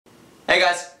Hey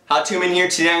guys, HowToMen here.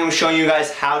 Today I'm going to be showing you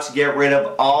guys how to get rid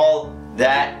of all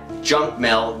that junk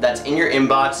mail that's in your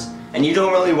inbox, and you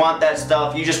don't really want that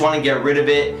stuff. You just want to get rid of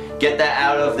it, get that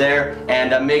out of there,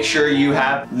 and make sure you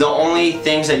have the only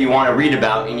things that you want to read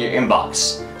about in your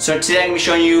inbox. So today I'm going to be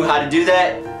showing you how to do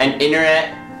that, an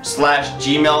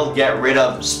internet/Gmail get rid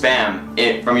of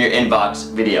spam from your inbox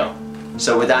video.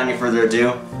 So without any further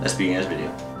ado, let's begin this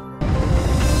video.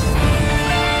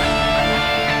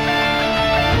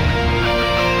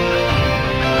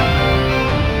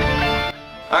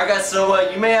 Alright guys, so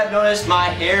you may have noticed my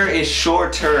hair is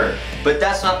shorter, but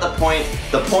that's not the point.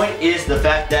 The point is the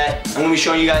fact that I'm going to be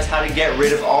showing you guys how to get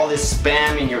rid of all this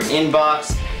spam in your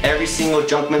inbox, every single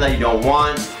junk mail that you don't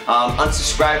want,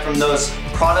 unsubscribe from those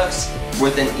products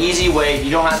with an easy way. You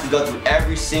don't have to go through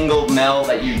every single mail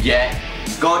that you get.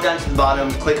 Go down to the bottom,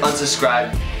 click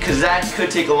unsubscribe, because that could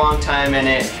take a long time and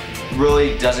it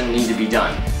really doesn't need to be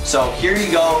done. So here you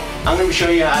go, I'm going to be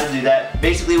showing you how to do that.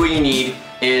 Basically what you need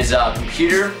is a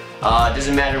computer,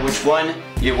 doesn't matter which one.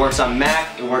 It works on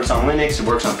Mac, it works on Linux, it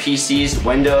works on PCs,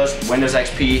 Windows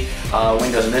XP,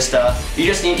 Windows Vista. You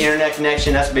just need internet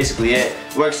connection, that's basically it.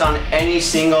 It works on any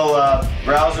single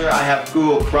browser. I have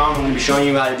Google Chrome, I'm going to be showing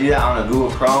you how to do that on a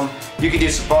Google Chrome. You could do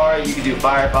Safari, you could do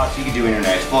Firefox, you could do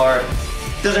Internet Explorer.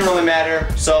 Doesn't really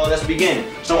matter, so let's begin.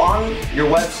 So on your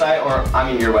website,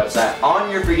 on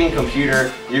your freaking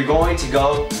computer, you're going to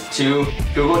go to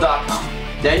google.com.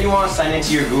 Then you want to sign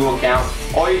into your Google account,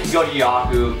 or you can go to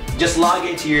Yahoo. Just log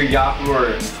into your Yahoo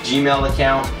or Gmail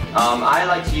account. I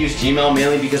like to use Gmail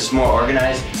mainly because it's more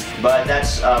organized, but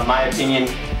that's my opinion.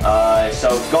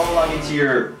 So go log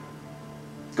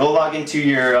into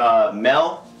your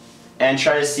mail and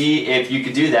try to see if you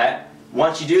could do that.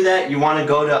 Once you do that, you want to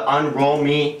go to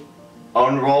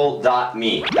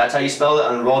unroll.me. That's how you spell it,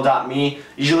 unroll.me.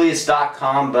 Usually it's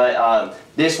 .com, but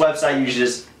this website usually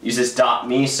just uses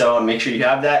 .me, so make sure you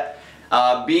have that.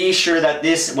 Be sure that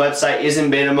this website is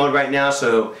in beta mode right now,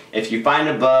 so if you find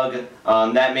a bug,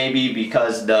 that may be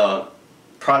because the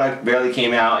product barely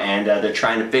came out and they're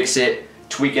trying to fix it,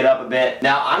 tweak it up a bit.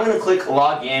 Now I'm going to click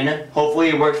login. Hopefully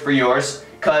it works for yours,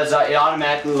 because it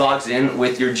automatically logs in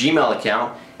with your Gmail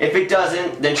account. If it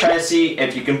doesn't, then try to see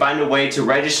if you can find a way to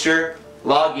register,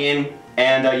 log in,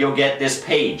 and you'll get this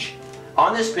page.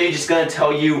 On this page, it's going to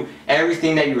tell you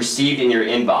everything that you received in your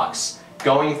inbox,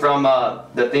 going from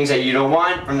the things that you don't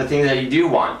want from the things that you do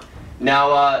want.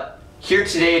 Now, here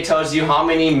today it tells you how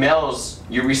many mails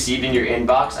you received in your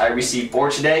inbox. I received 4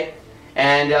 today,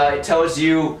 and it tells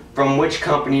you from which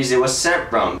companies it was sent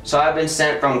from. So I've been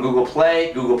sent from Google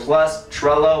Play, Google Plus,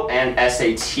 Trello, and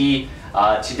SAT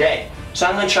today. So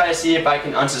I'm going to try to see if I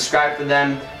can unsubscribe from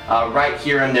them right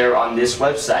here and there on this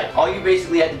website. All you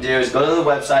basically have to do is go to the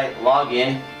website, log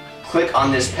in, click on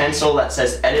this pencil that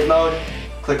says edit mode,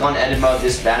 click on edit mode,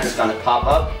 this banner is going to pop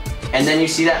up, and then you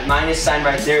see that minus sign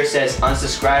right there, it says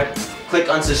unsubscribe. Click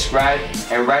unsubscribe,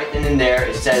 and right then and there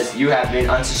it says you have been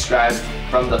unsubscribed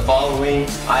from the following.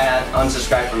 I have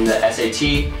unsubscribed from the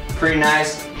SAT. Pretty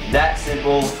nice, that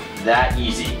simple, that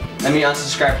easy. Let me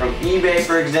unsubscribe from eBay,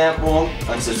 for example.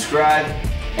 Unsubscribe,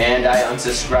 and I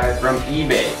unsubscribe from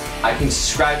eBay. I can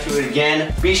subscribe to it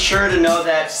again. Be sure to know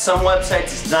that some websites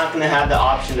it's not going to have the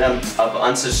option of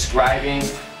unsubscribing.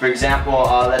 For example,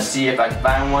 let's see if I can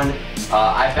find one.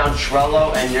 I found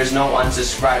Trello, and there's no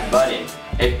unsubscribe button.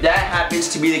 If that happens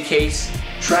to be the case,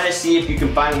 try to see if you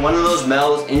can find one of those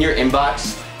mails in your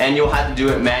inbox, and you'll have to do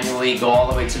it manually. Go all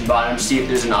the way to the bottom, see if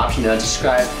there's an option to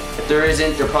unsubscribe. If there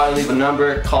isn't, they'll probably leave a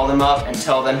number, call them up and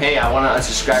tell them, hey, I want to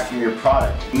unsubscribe from your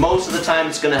product. Most of the time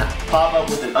it's going to pop up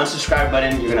with an unsubscribe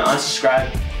button. You're going to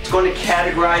unsubscribe. It's going to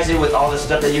categorize it with all the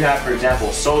stuff that you have. For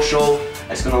example, social.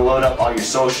 It's going to load up all your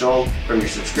social from your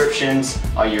subscriptions,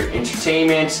 all your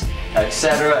entertainment,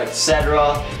 etc.,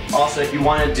 etc. Also, if you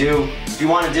want a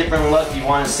different look, you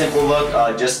want a simple look,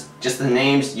 just the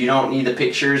names, you don't need the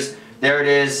pictures. There it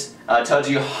is. Tells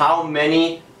you how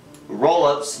many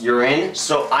roll-ups you're in.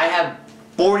 So I have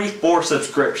 44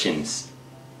 subscriptions.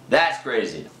 That's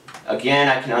crazy. Again,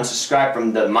 I can unsubscribe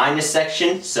from the minus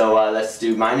section. So let's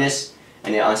do minus,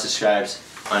 and it unsubscribes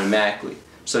automatically.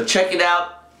 So check it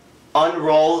out.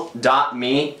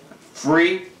 Unroll.me,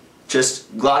 free. Just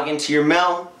log into your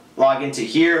mail, log into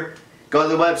here, go to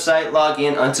the website, log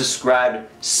in, unsubscribe.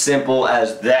 Simple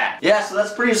as that. Yeah, so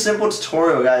that's pretty simple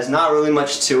tutorial, guys. Not really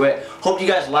much to it. Hope you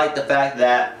guys liked the fact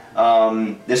that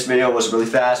this video was really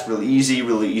fast, really easy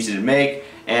to make,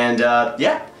 and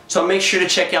yeah. So make sure to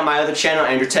check out my other channel,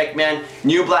 Andrew Techman.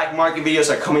 New black market videos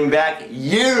are coming back.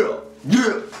 Yeah.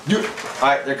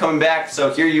 Alright, they're coming back,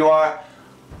 so here you are.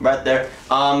 right there.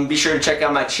 Be sure to check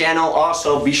out my channel.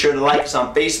 Also, be sure to like us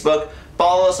on Facebook.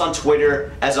 Follow us on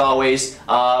Twitter as always.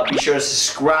 Be sure to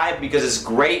subscribe because it's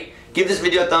great. Give this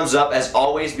video a thumbs up as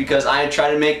always because I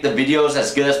try to make the videos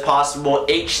as good as possible,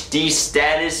 HD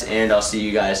status, and I'll see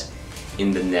you guys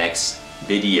in the next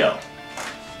video.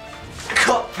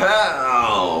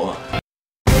 Kapow!